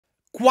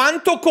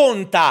Quanto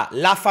conta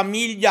la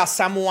famiglia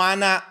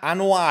samoana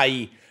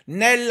Anoa'i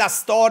nella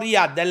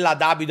storia della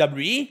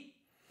WWE?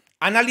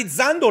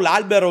 Analizzando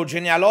l'albero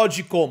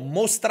genealogico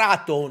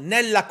mostrato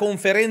nella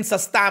conferenza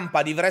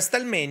stampa di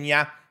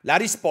WRESTLEMANIA, la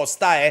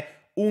risposta è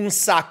un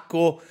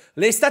sacco.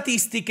 Le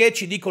statistiche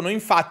ci dicono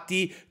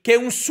infatti che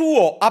un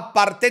suo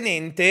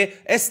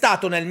appartenente è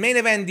stato nel main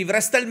event di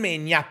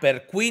WRESTLEMANIA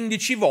per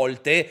 15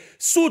 volte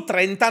su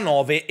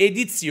 39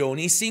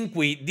 edizioni sin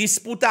qui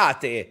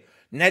disputate.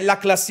 Nella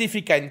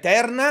classifica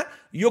interna,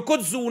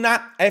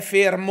 Yokozuna è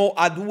fermo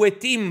a 2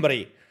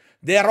 timbri.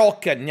 The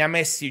Rock ne ha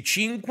messi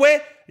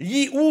 5,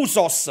 gli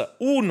Usos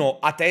 1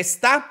 a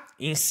testa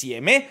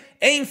insieme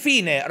e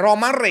infine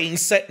Roman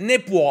Reigns ne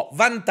può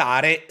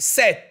vantare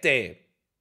 7.